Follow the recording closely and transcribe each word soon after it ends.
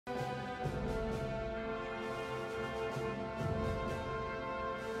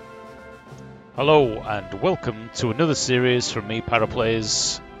Hello and welcome to another series from me,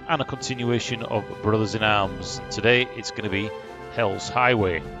 Paraplayers, and a continuation of Brothers in Arms. Today it's going to be Hell's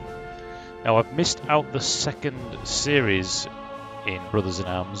Highway. Now I've missed out the second series in Brothers in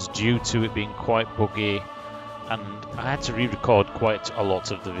Arms due to it being quite buggy, and I had to re-record quite a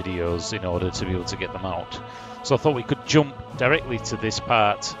lot of the videos in order to be able to get them out. So I thought we could jump directly to this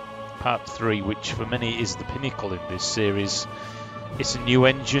part 3, which for many is the pinnacle in this series. It's a new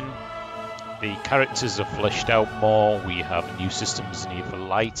engine. The characters are fleshed out more. We have new systems in here for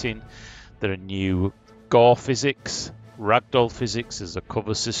lighting. There are new gore physics, ragdoll physics as a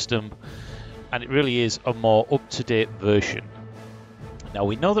cover system, and it really is a more up-to-date version. Now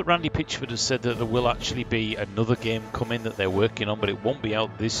we know that Randy Pitchford has said that there will actually be another game coming that they're working on, but it won't be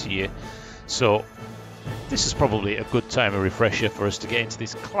out this year. So this is probably a good time, a refresher for us to get into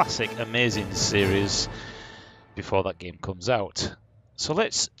this classic, amazing series before that game comes out. So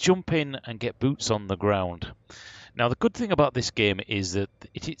let's jump in and get boots on the ground. Now the good thing about this game is that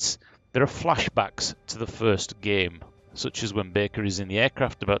there are flashbacks to the first game, such as when Baker is in the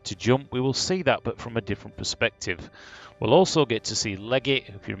aircraft about to jump. We will see that, but from a different perspective. We'll also get to see Leggett,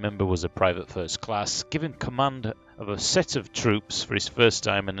 who if you remember was a private first class, given command of a set of troops for his first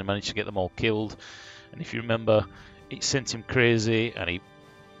time and managed to get them all killed. And if you remember, it sent him crazy and he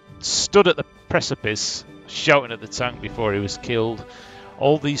stood at the precipice shouting at the tank before he was killed.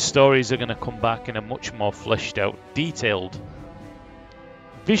 All these stories are going to come back in a much more fleshed out, detailed,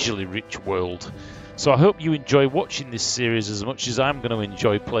 visually rich world. So I hope you enjoy watching this series as much as I'm going to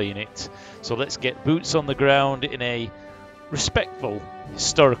enjoy playing it. So let's get boots on the ground in a respectful,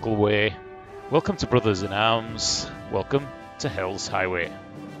 historical way. Welcome to Brothers in Arms. Welcome to Hell's Highway.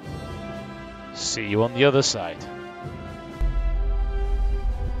 See you on the other side.